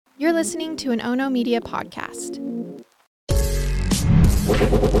You're listening to an Ono Media podcast.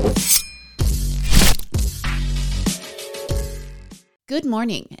 Good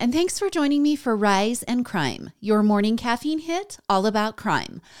morning, and thanks for joining me for Rise and Crime, your morning caffeine hit all about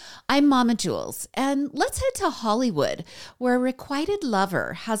crime. I'm Mama Jules, and let's head to Hollywood, where a requited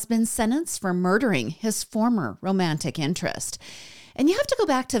lover has been sentenced for murdering his former romantic interest. And you have to go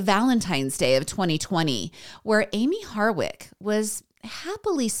back to Valentine's Day of 2020, where Amy Harwick was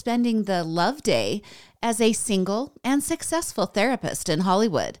happily spending the love day as a single and successful therapist in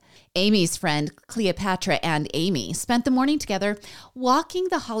Hollywood. Amy's friend Cleopatra and Amy spent the morning together walking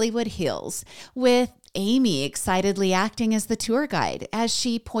the Hollywood Hills, with Amy excitedly acting as the tour guide as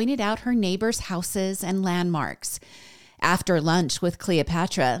she pointed out her neighbors' houses and landmarks. After lunch with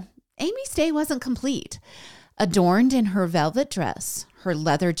Cleopatra, Amy's day wasn't complete. Adorned in her velvet dress, her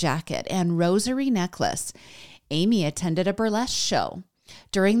leather jacket, and rosary necklace, Amy attended a burlesque show.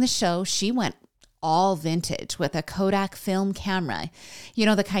 During the show, she went all vintage with a Kodak film camera. You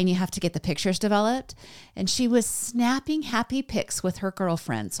know, the kind you have to get the pictures developed? And she was snapping happy pics with her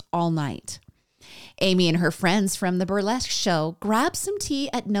girlfriends all night. Amy and her friends from the burlesque show grabbed some tea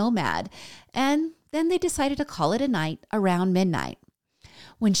at Nomad, and then they decided to call it a night around midnight.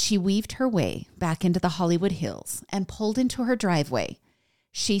 When she weaved her way back into the Hollywood Hills and pulled into her driveway,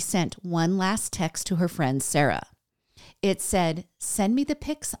 she sent one last text to her friend Sarah. It said, "Send me the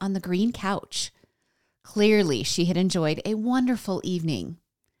pics on the green couch." Clearly, she had enjoyed a wonderful evening.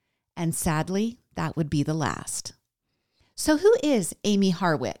 And sadly, that would be the last. So who is Amy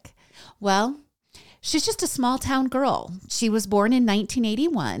Harwick? Well, she's just a small town girl. She was born in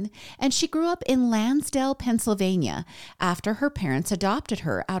 1981, and she grew up in Lansdale, Pennsylvania, after her parents adopted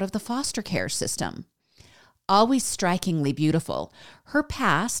her out of the foster care system. Always strikingly beautiful, her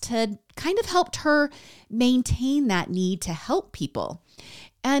past had kind of helped her maintain that need to help people.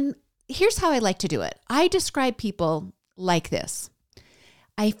 And here's how I like to do it. I describe people like this.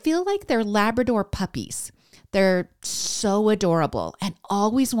 I feel like they're Labrador puppies. They're so adorable and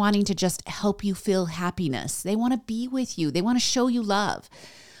always wanting to just help you feel happiness. They want to be with you. They want to show you love.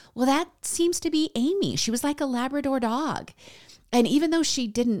 Well, that seems to be Amy. She was like a Labrador dog. And even though she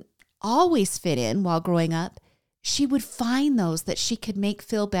didn't always fit in while growing up, she would find those that she could make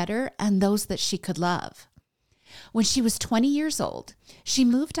feel better and those that she could love. When she was 20 years old, she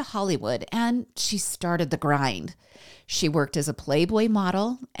moved to Hollywood and she started the grind. She worked as a Playboy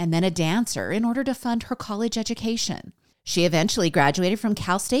model and then a dancer in order to fund her college education. She eventually graduated from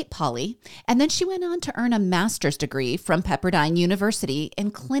Cal State Poly, and then she went on to earn a master's degree from Pepperdine University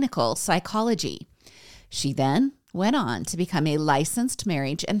in clinical psychology. She then went on to become a licensed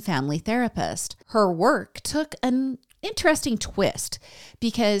marriage and family therapist. Her work took an interesting twist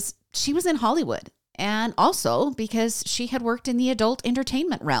because she was in Hollywood, and also because she had worked in the adult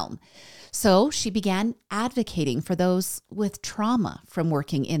entertainment realm. So she began advocating for those with trauma from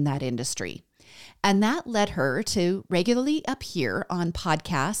working in that industry. And that led her to regularly appear on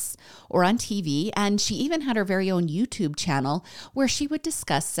podcasts or on TV, and she even had her very own YouTube channel where she would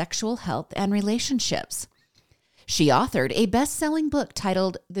discuss sexual health and relationships. She authored a best-selling book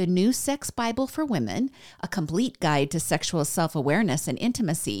titled The New Sex Bible for Women, a complete guide to sexual self-awareness and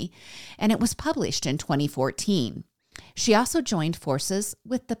intimacy, and it was published in 2014. She also joined forces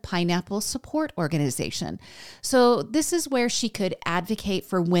with the Pineapple Support Organization. So this is where she could advocate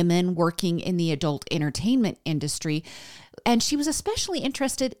for women working in the adult entertainment industry, and she was especially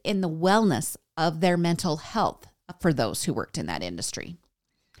interested in the wellness of their mental health for those who worked in that industry.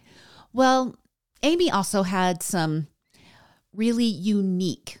 Well, Amy also had some really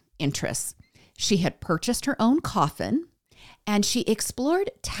unique interests. She had purchased her own coffin, and she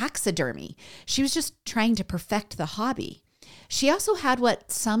explored taxidermy. She was just trying to perfect the hobby. She also had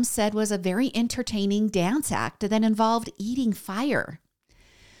what some said was a very entertaining dance act that involved eating fire.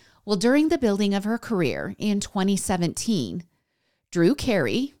 Well, during the building of her career in 2017, Drew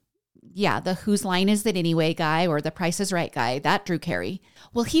Carey, the Whose Line Is It Anyway guy, or the Price is Right guy, that Drew Carey,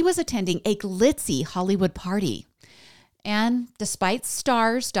 well, he was attending a glitzy Hollywood party. And despite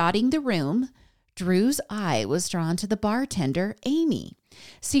stars dotting the room, Drew's eye was drawn to the bartender, Amy.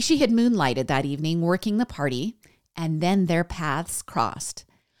 See, she had moonlighted that evening working the party, and then their paths crossed.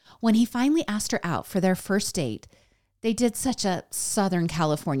 When he finally asked her out for their first date, they did such a Southern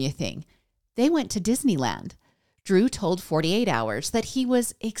California thing. They went to Disneyland. Drew told 48 Hours that he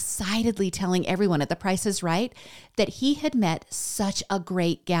was excitedly telling everyone at The Price is Right that he had met such a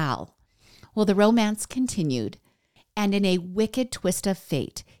great gal. Well, the romance continued, and in a wicked twist of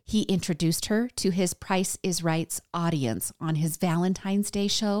fate, he introduced her to his Price is Right's audience on his Valentine's Day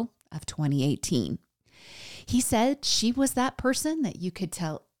show of 2018. He said she was that person that you could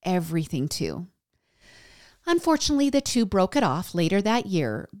tell everything to. Unfortunately, the two broke it off later that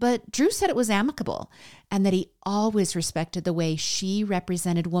year, but Drew said it was amicable and that he always respected the way she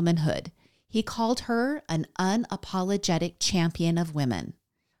represented womanhood. He called her an unapologetic champion of women.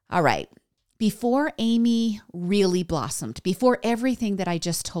 All right, before Amy really blossomed, before everything that I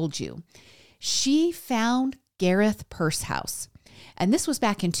just told you, she found Gareth Pursehouse. And this was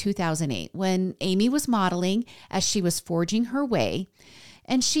back in 2008 when Amy was modeling as she was forging her way,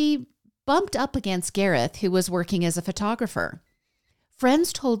 and she bumped up against Gareth, who was working as a photographer.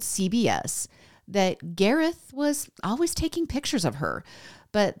 Friends told CBS that Gareth was always taking pictures of her,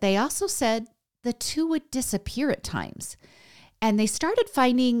 but they also said the two would disappear at times. And they started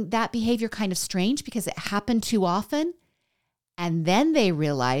finding that behavior kind of strange because it happened too often. And then they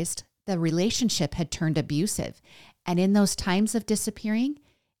realized the relationship had turned abusive. And in those times of disappearing,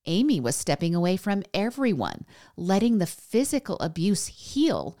 Amy was stepping away from everyone, letting the physical abuse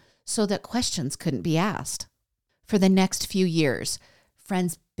heal so that questions couldn't be asked. For the next few years,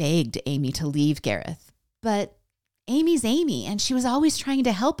 friends begged Amy to leave Gareth. But Amy's Amy, and she was always trying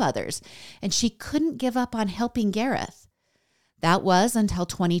to help others, and she couldn't give up on helping Gareth. That was until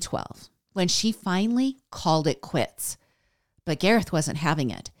 2012, when she finally called it quits. But Gareth wasn't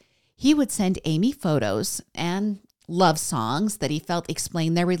having it. He would send Amy photos and love songs that he felt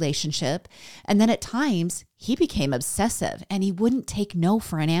explained their relationship, and then at times he became obsessive and he wouldn't take no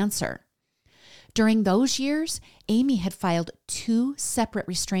for an answer. During those years, Amy had filed 2 separate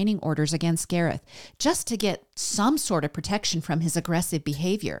restraining orders against Gareth just to get some sort of protection from his aggressive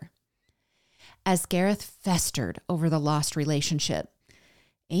behavior. As Gareth festered over the lost relationship,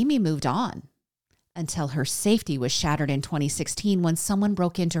 Amy moved on until her safety was shattered in 2016 when someone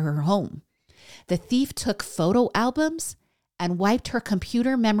broke into her home. The thief took photo albums and wiped her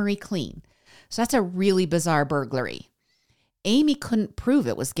computer memory clean. So that's a really bizarre burglary. Amy couldn't prove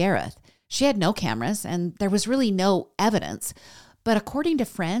it was Gareth. She had no cameras and there was really no evidence. But according to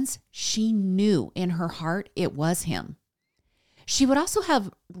friends, she knew in her heart it was him. She would also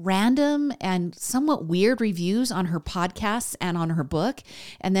have random and somewhat weird reviews on her podcasts and on her book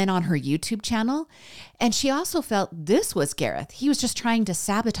and then on her YouTube channel. And she also felt this was Gareth. He was just trying to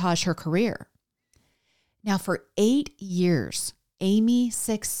sabotage her career. Now, for 8 years, Amy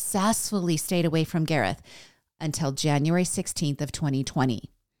successfully stayed away from Gareth until January 16th of 2020.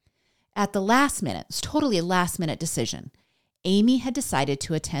 At the last minute, it's totally a last minute decision, Amy had decided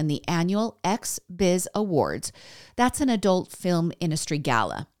to attend the annual X-Biz Awards. That's an adult film industry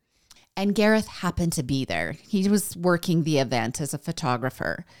gala. And Gareth happened to be there. He was working the event as a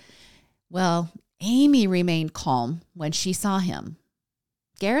photographer. Well, Amy remained calm when she saw him.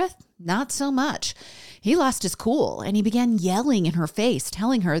 Gareth, not so much. He lost his cool and he began yelling in her face,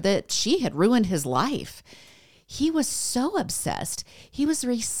 telling her that she had ruined his life. He was so obsessed, he was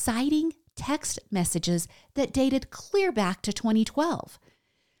reciting text messages that dated clear back to 2012.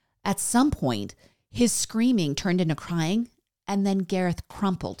 At some point, his screaming turned into crying, and then Gareth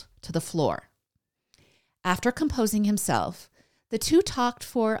crumpled to the floor. After composing himself, the two talked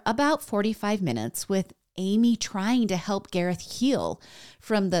for about 45 minutes, with Amy trying to help Gareth heal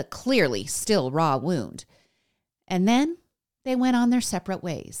from the clearly still raw wound. And then they went on their separate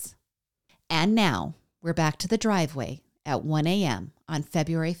ways. And now we're back to the driveway at 1 a.m. on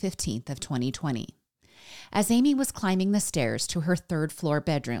February 15th of 2020. As Amy was climbing the stairs to her third-floor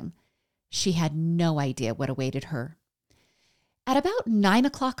bedroom, she had no idea what awaited her. At about 9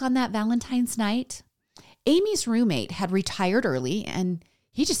 o'clock on that Valentine's night, Amy's roommate had retired early, and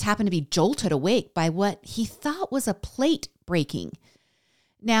he just happened to be jolted awake by what he thought was a plate breaking.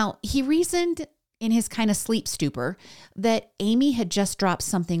 Now, he reasoned in his kind of sleep stupor that Amy had just dropped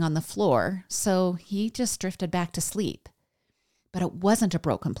something on the floor, so he just drifted back to sleep. But it wasn't a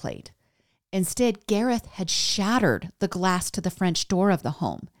broken plate. Instead, Gareth had shattered the glass to the French door of the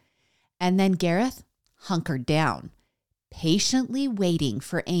home. And then Gareth hunkered down, patiently waiting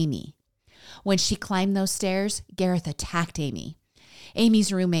for Amy. When she climbed those stairs, Gareth attacked Amy.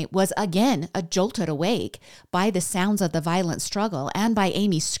 Amy's roommate was again jolted awake by the sounds of the violent struggle and by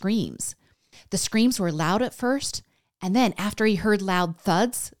Amy's screams. The screams were loud at first, and then after he heard loud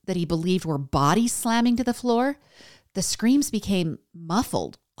thuds that he believed were bodies slamming to the floor, the screams became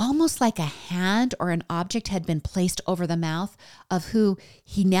muffled, almost like a hand or an object had been placed over the mouth of who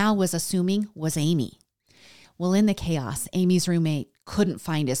he now was assuming was Amy. Well, in the chaos, Amy's roommate couldn't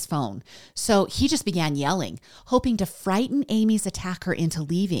find his phone, so he just began yelling, hoping to frighten Amy's attacker into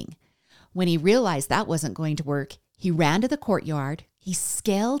leaving. When he realized that wasn't going to work, he ran to the courtyard, he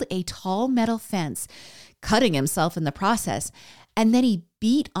scaled a tall metal fence, cutting himself in the process, and then he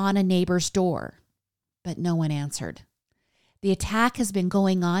beat on a neighbor's door. But no one answered. The attack has been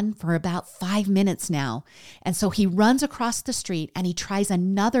going on for about 5 minutes now, and so he runs across the street and he tries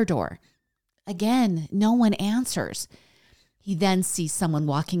another door. Again, no one answers. He then sees someone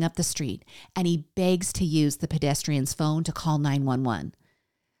walking up the street, and he begs to use the pedestrian's phone to call 911.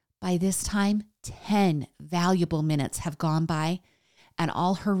 By this time, 10 valuable minutes have gone by, and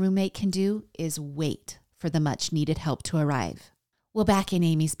all her roommate can do is wait for the much-needed help to arrive. Well, back in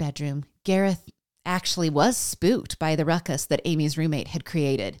Amy's bedroom, Gareth actually was spooked by the ruckus that Amy's roommate had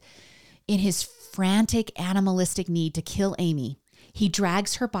created. In his frantic, animalistic need to kill Amy, he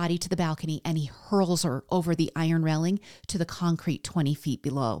drags her body to the balcony and he hurls her over the iron railing to the concrete 20 feet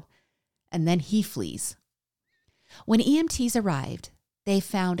below. And then he flees. When EMTs arrived, they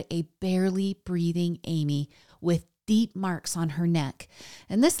found a barely breathing Amy with deep marks on her neck.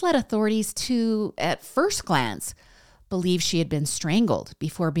 And this led authorities to, at first glance, believe she had been strangled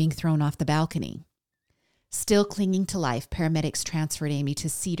before being thrown off the balcony. Still clinging to life, paramedics transferred Amy to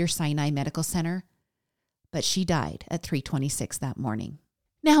Cedars-Sinai Medical Center, but she died at 3:26 that morning.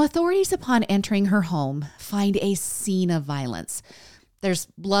 Now, authorities, upon entering her home, find a scene of violence. There's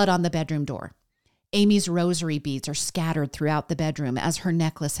blood on the bedroom door. Amy's rosary beads are scattered throughout the bedroom as her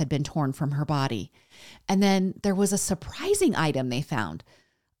necklace had been torn from her body. And then there was a surprising item they found,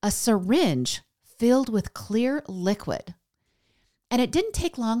 a syringe filled with clear liquid. And it didn't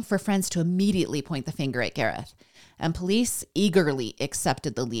take long for friends to immediately point the finger at Gareth, and police eagerly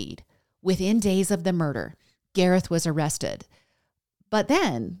accepted the lead. Within days of the murder, Gareth was arrested. But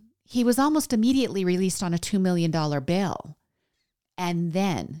then he was almost immediately released on a $2 million bail. And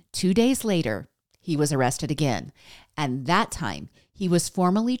then 2 days later, he was arrested again. And that time, he was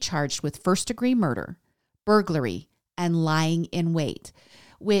formally charged with first-degree murder, burglary, and lying in wait,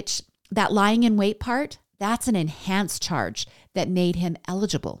 which that lying in wait part, that's an enhanced charge that made him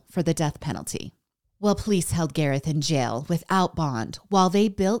eligible for the death penalty. Well, police held Gareth in jail without bond while they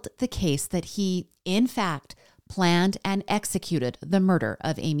built the case that he, in fact, planned and executed the murder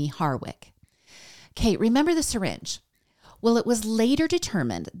of Amy Harwick. Kate, remember the syringe? Well, it was later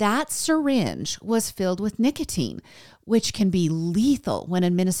determined that syringe was filled with nicotine, which can be lethal when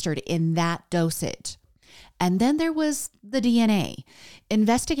administered in that dosage. And then there was the DNA.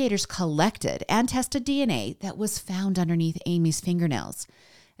 Investigators collected and tested DNA that was found underneath Amy's fingernails.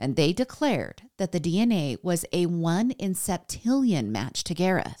 And they declared that the DNA was a 1 in septillion match to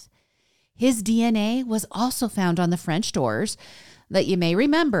Gareth. His DNA was also found on the French doors that you may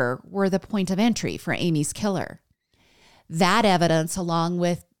remember were the point of entry for Amy's killer. That evidence, along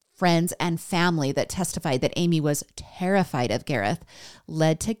with friends and family that testified that Amy was terrified of Gareth,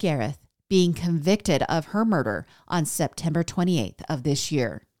 led to Gareth being convicted of her murder on September 28th of this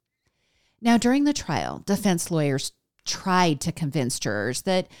year. Now, during the trial, defense lawyers tried to convince jurors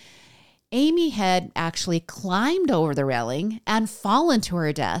that Amy had actually climbed over the railing and fallen to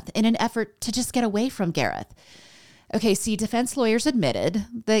her death in an effort to just get away from Gareth. Okay, see, defense lawyers admitted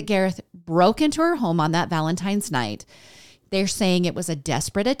that Gareth broke into her home on that Valentine's night. They're saying it was a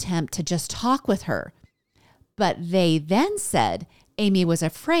desperate attempt to just talk with her. But they then said Amy was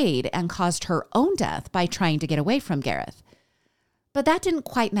afraid and caused her own death by trying to get away from Gareth. But that didn't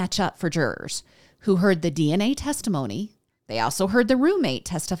quite match up for jurors who heard the DNA testimony. They also heard the roommate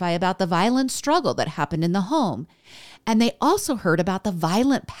testify about the violent struggle that happened in the home. And they also heard about the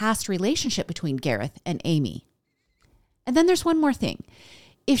violent past relationship between Gareth and Amy. And then there's one more thing.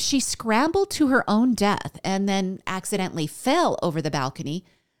 If she scrambled to her own death and then accidentally fell over the balcony,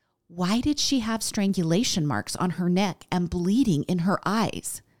 why did she have strangulation marks on her neck and bleeding in her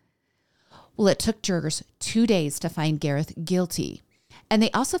eyes? Well, it took jurors 2 days to find Gareth guilty. And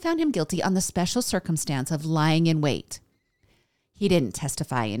they also found him guilty on the special circumstance of lying in wait. He didn't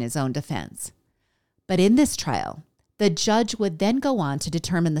testify in his own defense. But in this trial, the judge would then go on to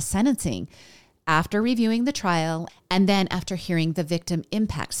determine the sentencing after reviewing the trial and then after hearing the victim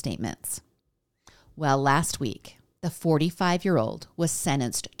impact statements. Well, last week, the 45-year-old was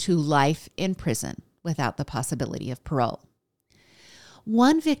sentenced to life in prison without the possibility of parole.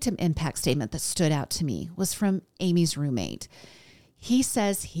 One victim impact statement that stood out to me was from Amy's roommate. He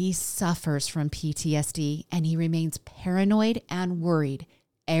says he suffers from PTSD and he remains paranoid and worried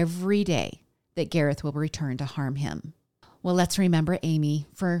every day that Gareth will return to harm him. Well, let's remember Amy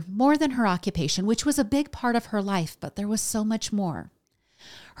for more than her occupation, which was a big part of her life, but there was so much more.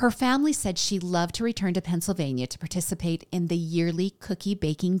 Her family said she loved to return to Pennsylvania to participate in the yearly cookie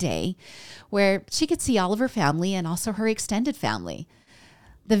baking day, where she could see all of her family and also her extended family.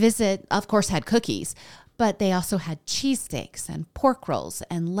 The visit, of course, had cookies, but they also had cheesesteaks and pork rolls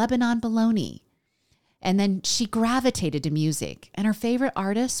and Lebanon bologna. And then she gravitated to music, and her favorite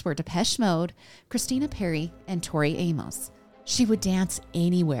artists were Depeche Mode, Christina Perri, and Tori Amos. She would dance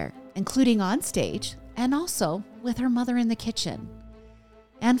anywhere, including on stage and also with her mother in the kitchen.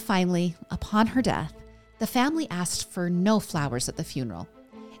 And finally, upon her death, the family asked for no flowers at the funeral.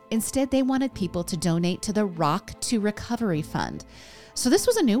 Instead, they wanted people to donate to the Rock to Recovery Fund. So this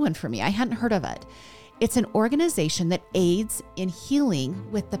was a new one for me. I hadn't heard of it. It's an organization that aids in healing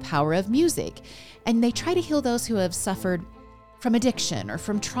with the power of music. And they try to heal those who have suffered from addiction or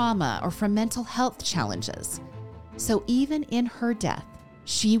from trauma or from mental health challenges. So even in her death,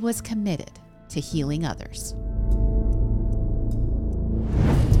 she was committed to healing others.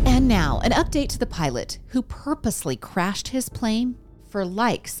 And now, an update to the pilot who purposely crashed his plane for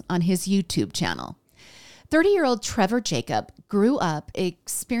likes on his YouTube channel. 30-year-old Trevor Jacob grew up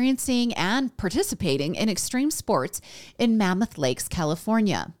experiencing and participating in extreme sports in Mammoth Lakes,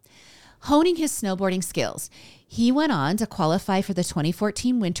 California. Honing his snowboarding skills, he went on to qualify for the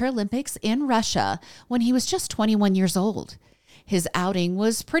 2014 Winter Olympics in Russia when he was just 21 years old. His outing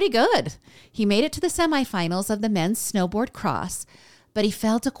was pretty good. He made it to the semifinals of the men's snowboard cross, but he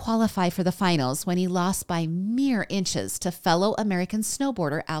failed to qualify for the finals when he lost by mere inches to fellow American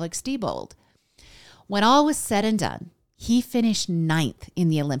snowboarder Alex Diebold. When all was said and done, he finished 9th in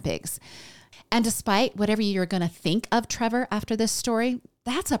the Olympics. And despite whatever you're going to think of Trevor after this story,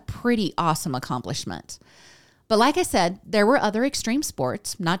 that's a pretty awesome accomplishment. But like I said, there were other extreme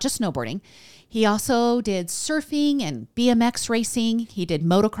sports, not just snowboarding. He also did surfing and BMX racing. He did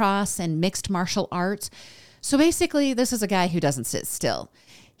motocross and mixed martial arts. So basically, this is a guy who doesn't sit still.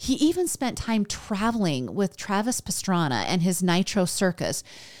 He even spent time traveling with Travis Pastrana and his Nitro Circus.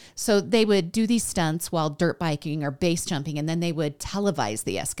 So they would do these stunts while dirt biking or base jumping, and then they would televise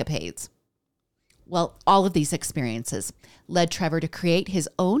the escapades. Well, all of these experiences led Trevor to create his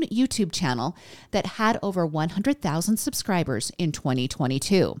own YouTube channel that had over 100,000 subscribers in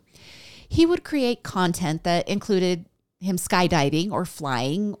 2022. He would create content that included him skydiving or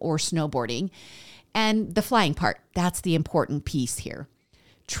flying or snowboarding. And the flying part, that's the important piece here.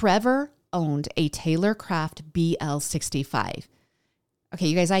 Trevor owned a Taylor Craft BL-65. Okay,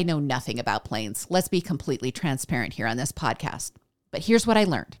 you guys, I know nothing about planes. Let's be completely transparent here on this podcast. But here's what I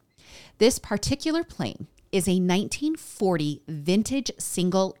learned. This particular plane is a 1940 vintage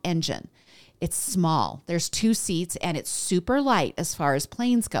single engine. It's small, there's 2 seats, and it's super light as far as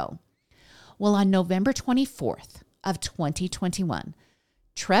planes go. Well, on November 24th of 2021,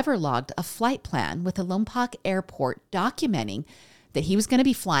 Trevor logged a flight plan with the Lompoc Airport documenting that he was going to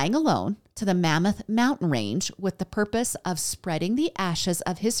be flying alone to the Mammoth Mountain Range with the purpose of spreading the ashes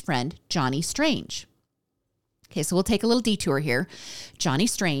of his friend, Johnny Strange. Okay, so we'll take a little detour here. Johnny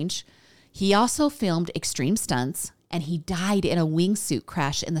Strange, he also filmed extreme stunts, and he died in a wingsuit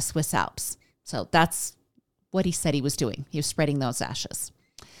crash in the Swiss Alps. So that's what he said he was doing. He was spreading those ashes.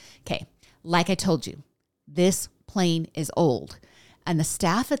 Okay, like I told you, this plane is old, and the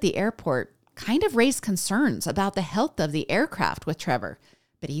staff at the airport kind of raised concerns about the health of the aircraft with Trevor,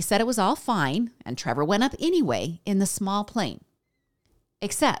 but he said it was all fine, and Trevor went up anyway in the small plane.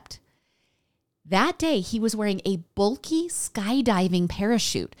 Except that day, he was wearing a bulky skydiving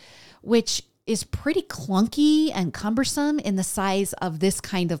parachute, which is pretty clunky and cumbersome in the size of this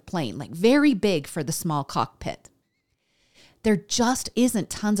kind of plane, like very big for the small cockpit. There just isn't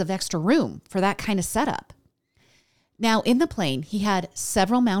tons of extra room for that kind of setup. Now, in the plane, he had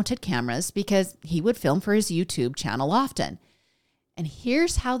several mounted cameras because he would film for his YouTube channel often. And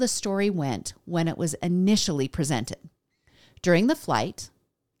here's how the story went when it was initially presented. During the flight,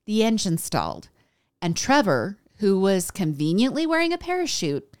 the engine stalled, and Trevor, who was conveniently wearing a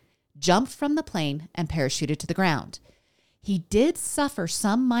parachute, jumped from the plane and parachuted to the ground. He did suffer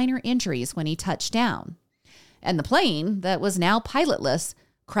some minor injuries when he touched down, and the plane, that was now pilotless,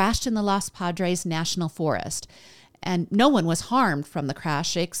 crashed in the Los Padres National Forest, and no one was harmed from the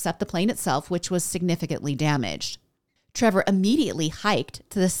crash except the plane itself, which was significantly damaged. Trevor immediately hiked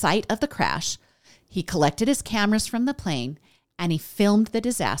to the site of the crash. He collected his cameras from the plane, and he filmed the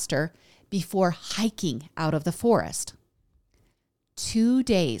disaster before hiking out of the forest. 2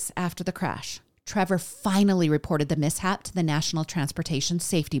 days after the crash, Trevor finally reported the mishap to the National Transportation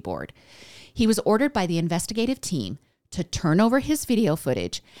Safety Board. He was ordered by the investigative team to turn over his video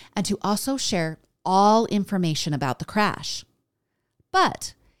footage and to also share all information about the crash.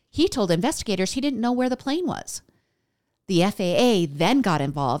 But he told investigators he didn't know where the plane was. The FAA then got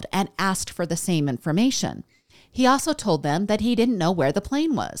involved and asked for the same information. He also told them that he didn't know where the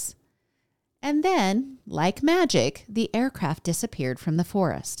plane was. And then, like magic, the aircraft disappeared from the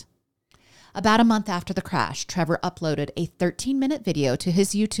forest. About a month after the crash, Trevor uploaded a 13-minute video to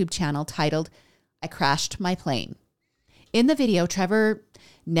his YouTube channel titled, "I Crashed My Plane." In the video, Trevor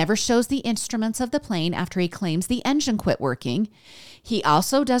never shows the instruments of the plane after he claims the engine quit working. He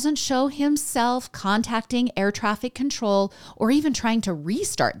also doesn't show himself contacting air traffic control or even trying to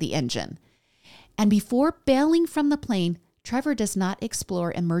restart the engine. And before bailing from the plane, Trevor does not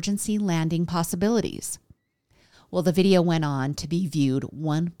explore emergency landing possibilities. Well, the video went on to be viewed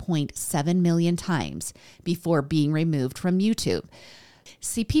 1.7 million times before being removed from YouTube.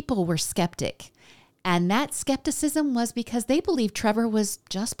 See, people were skeptic. And that skepticism was because they believed Trevor was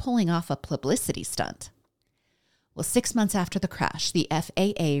just pulling off a publicity stunt. Well, 6 months after the crash, the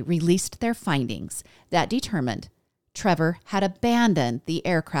FAA released their findings that determined Trevor had abandoned the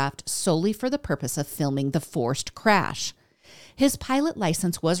aircraft solely for the purpose of filming the forced crash. His pilot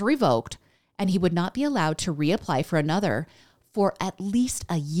license was revoked, and he would not be allowed to reapply for another for at least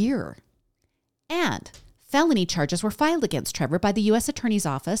a year. And felony charges were filed against Trevor by the U.S. Attorney's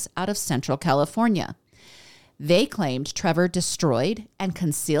Office out of Central California. They claimed Trevor destroyed and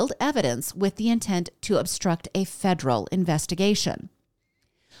concealed evidence with the intent to obstruct a federal investigation.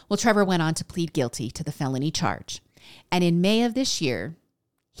 Well, Trevor went on to plead guilty to the felony charge. And in May of this year,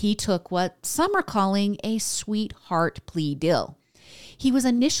 he took what some are calling a sweetheart plea deal. He was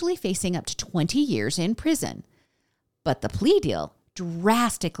initially facing up to 20 years in prison, but the plea deal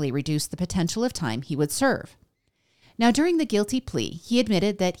drastically reduced the potential of time he would serve. Now, during the guilty plea, he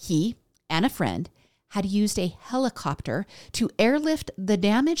admitted that he and a friend had used a helicopter to airlift the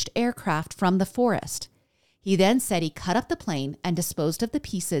damaged aircraft from the forest. He then said he cut up the plane and disposed of the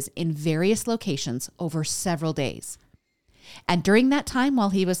pieces in various locations over several days. And during that time, while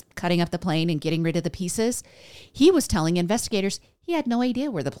he was cutting up the plane and getting rid of the pieces, he was telling investigators he had no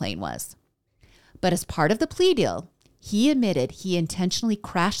idea where the plane was. But as part of the plea deal, he admitted he intentionally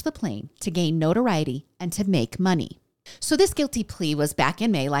crashed the plane to gain notoriety and to make money. So this guilty plea was back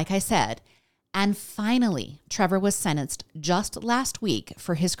in May, like I said. And finally, Trevor was sentenced just last week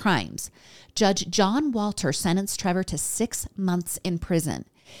for his crimes. Judge John Walter sentenced Trevor to 6 months in prison.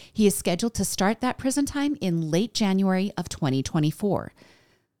 He is scheduled to start that prison time in late January of 2024.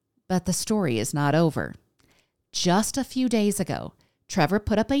 But the story is not over. Just a few days ago, Trevor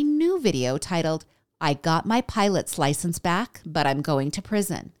put up a new video titled, "I got my pilot's license back, but I'm going to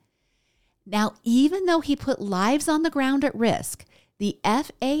prison." Now, even though he put lives on the ground at risk, the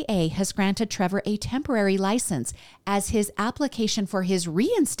FAA has granted Trevor a temporary license as his application for his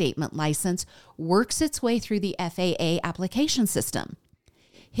reinstatement license works its way through the FAA application system.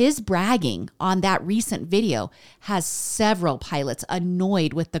 His bragging on that recent video has several pilots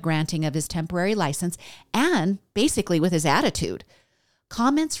annoyed with the granting of his temporary license and basically with his attitude.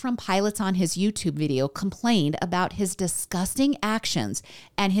 Comments from pilots on his YouTube video complained about his disgusting actions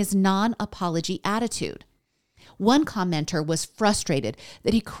and his non-apology attitude. One commenter was frustrated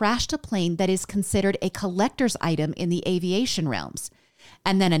that he crashed a plane that is considered a collector's item in the aviation realms.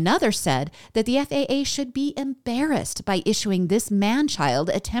 And then another said that the FAA should be embarrassed by issuing this man-child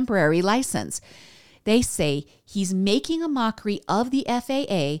a temporary license. They say he's making a mockery of the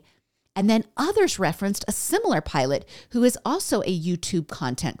FAA, and then others referenced a similar pilot who is also a YouTube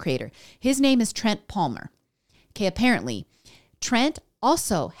content creator. His name is Trent Palmer. Okay, apparently, Trent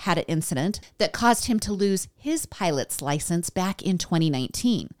also had an incident that caused him to lose his pilot's license back in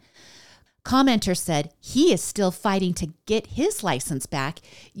 2019. Commenter said he is still fighting to get his license back,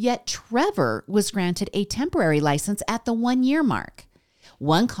 yet Trevor was granted a temporary license at the 1-year mark.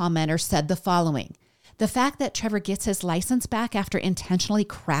 One commenter said the following: "The fact that Trevor gets his license back after intentionally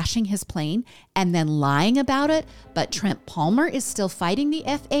crashing his plane and then lying about it, but Trent Palmer is still fighting the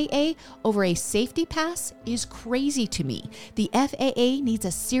FAA over a safety pass is crazy to me. The FAA needs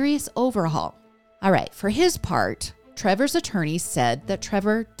a serious overhaul." All right, for his part, Trevor's attorney said that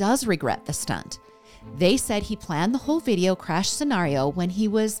Trevor does regret the stunt. They said he planned the whole video crash scenario when he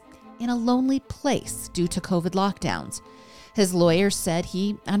was in a lonely place due to COVID lockdowns. His lawyers said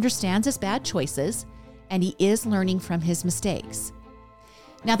he understands his bad choices and he is learning from his mistakes.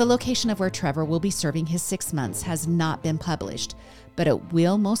 Now, the location of where Trevor will be serving his 6 months has not been published, but it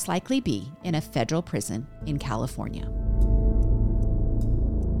will most likely be in a federal prison in California.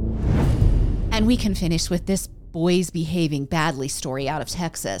 And we can finish with this boys behaving badly story out of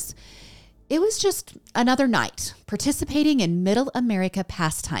Texas. It was just another night participating in Middle America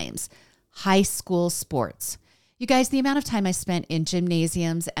pastimes, high school sports. You guys, the amount of time I spent in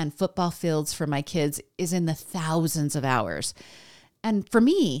gymnasiums and football fields for my kids is in the thousands of hours. And for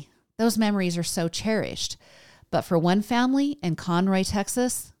me, those memories are so cherished. But for one family in Conroy,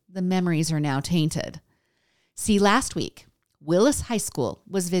 Texas, the memories are now tainted. See, last week, Willis High School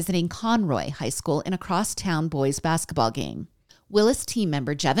was visiting Conroy High School in a crosstown boys basketball game. Willis team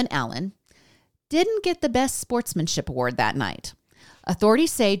member Jevin Allen didn't get the best sportsmanship award that night.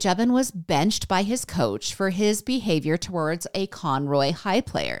 Authorities say Jevin was benched by his coach for his behavior towards a Conroy High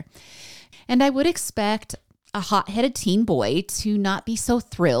player. And I would expect a hot-headed teen boy to not be so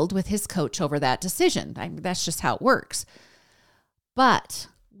thrilled with his coach over that decision. That's just how it works. But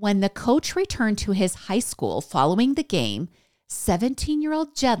when the coach returned to his high school following the game,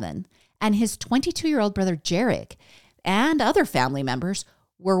 17-year-old Jevin and his 22-year-old brother Jarek and other family members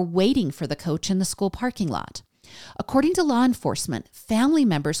were waiting for the coach in the school parking lot. According to law enforcement, family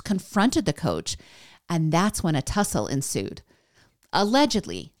members confronted the coach, and that's when a tussle ensued.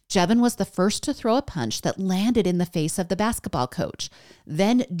 Allegedly, Jevin was the first to throw a punch that landed in the face of the basketball coach.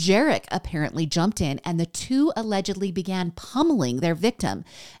 Then Jarek apparently jumped in, and the two allegedly began pummeling their victim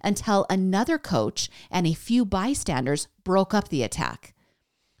until another coach and a few bystanders broke up the attack.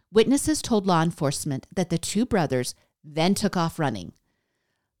 Witnesses told law enforcement that the two brothers then took off running.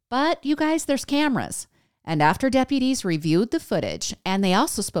 But you guys, there's cameras. And after deputies reviewed the footage, and they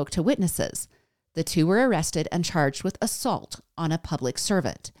also spoke to witnesses, the two were arrested and charged with assault on a public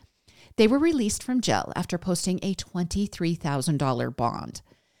servant. They were released from jail after posting a $23,000 bond.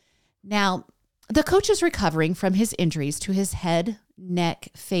 Now, the coach is recovering from his injuries to his head, neck,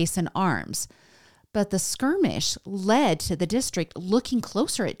 face, and arms. But the skirmish led to the district looking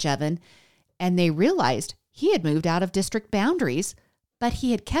closer at Jevin, and they realized he had moved out of district boundaries, but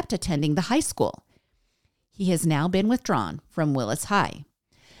he had kept attending the high school. He has now been withdrawn from Willis High.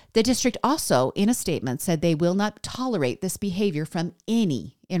 The district also, in a statement, said they will not tolerate this behavior from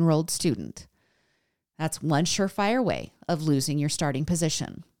any enrolled student. That's one surefire way of losing your starting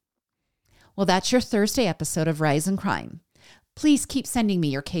position. Well, that's your Thursday episode of Rise in Crime. Please keep sending me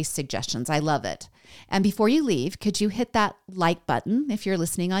your case suggestions. I love it. And before you leave, could you hit that like button if you're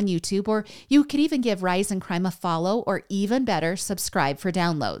listening on YouTube, or you could even give Rise in Crime a follow, or even better, subscribe for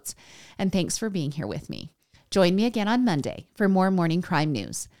downloads. And thanks for being here with me. Join me again on Monday for more morning crime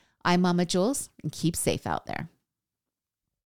news. I'm Mama Jules, and keep safe out there.